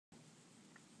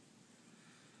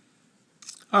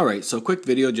Alright, so a quick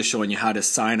video just showing you how to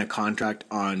sign a contract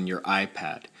on your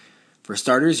iPad. For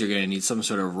starters, you're going to need some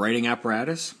sort of writing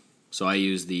apparatus. So I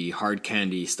use the hard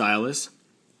Candy Stylus.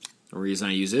 The reason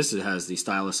I use this is it has the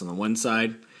stylus on the one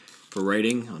side for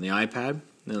writing on the iPad,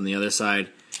 and on the other side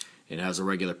it has a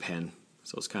regular pen.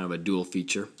 So it's kind of a dual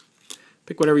feature.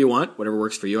 Pick whatever you want, whatever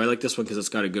works for you. I like this one because it's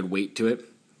got a good weight to it.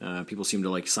 People seem to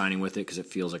like signing with it because it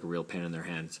feels like a real pen in their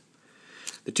hands.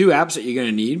 The two apps that you're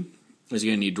going to need is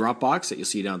you're going to need Dropbox that you'll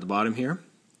see down at the bottom here,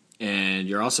 and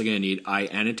you're also going to need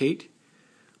iAnnotate,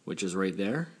 which is right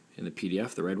there in the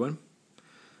PDF, the red one.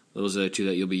 Those are the two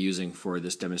that you'll be using for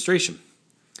this demonstration.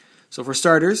 So for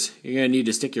starters, you're going to need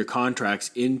to stick your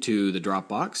contracts into the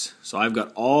Dropbox. So I've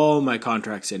got all my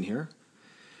contracts in here.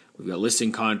 We've got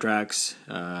listing contracts,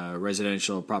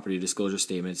 residential property disclosure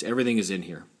statements, everything is in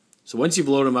here. So once you've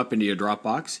loaded them up into your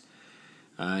Dropbox,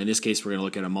 in this case we're going to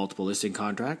look at a multiple listing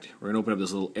contract. We're going to open up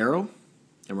this little arrow,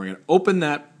 and we're going to open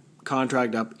that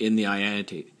contract up in the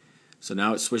iAnnotate. So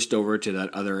now it's switched over to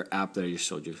that other app that I just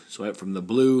showed you. So I went from the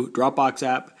blue Dropbox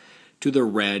app to the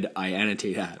red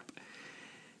iAnnotate app.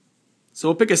 So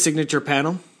we'll pick a signature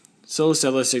panel. So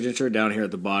seller signature down here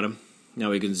at the bottom.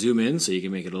 Now we can zoom in so you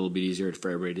can make it a little bit easier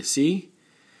for everybody to see.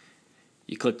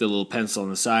 You click the little pencil on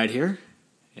the side here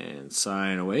and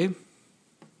sign away.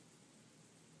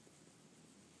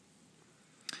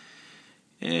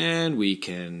 And we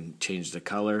can change the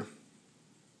color,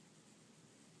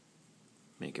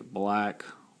 make it black,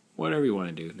 whatever you want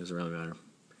to do, it doesn't really matter.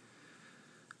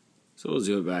 So we'll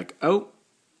zoom it back out.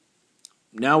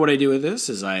 Now what I do with this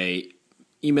is I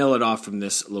email it off from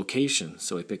this location.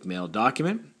 So I pick mail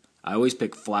document. I always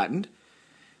pick flattened.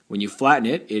 When you flatten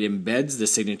it, it embeds the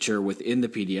signature within the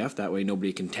PDF. That way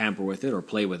nobody can tamper with it or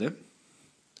play with it.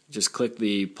 Just click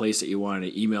the place that you want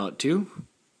to email it to.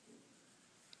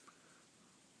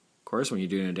 Of course, when you're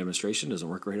doing a demonstration, it doesn't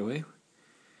work right away.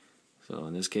 So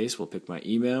in this case, we'll pick my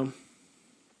email,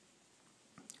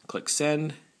 click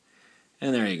send,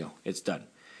 and there you go. It's done.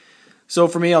 So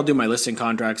for me, I'll do my listing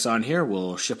contracts on here.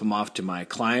 We'll ship them off to my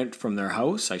client from their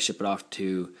house. I ship it off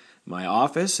to my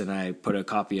office, and I put a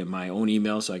copy of my own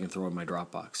email so I can throw it in my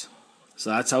Dropbox. So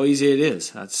that's how easy it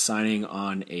is. That's signing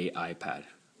on a iPad.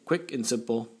 Quick and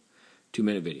simple,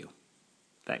 2-minute video.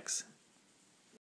 Thanks.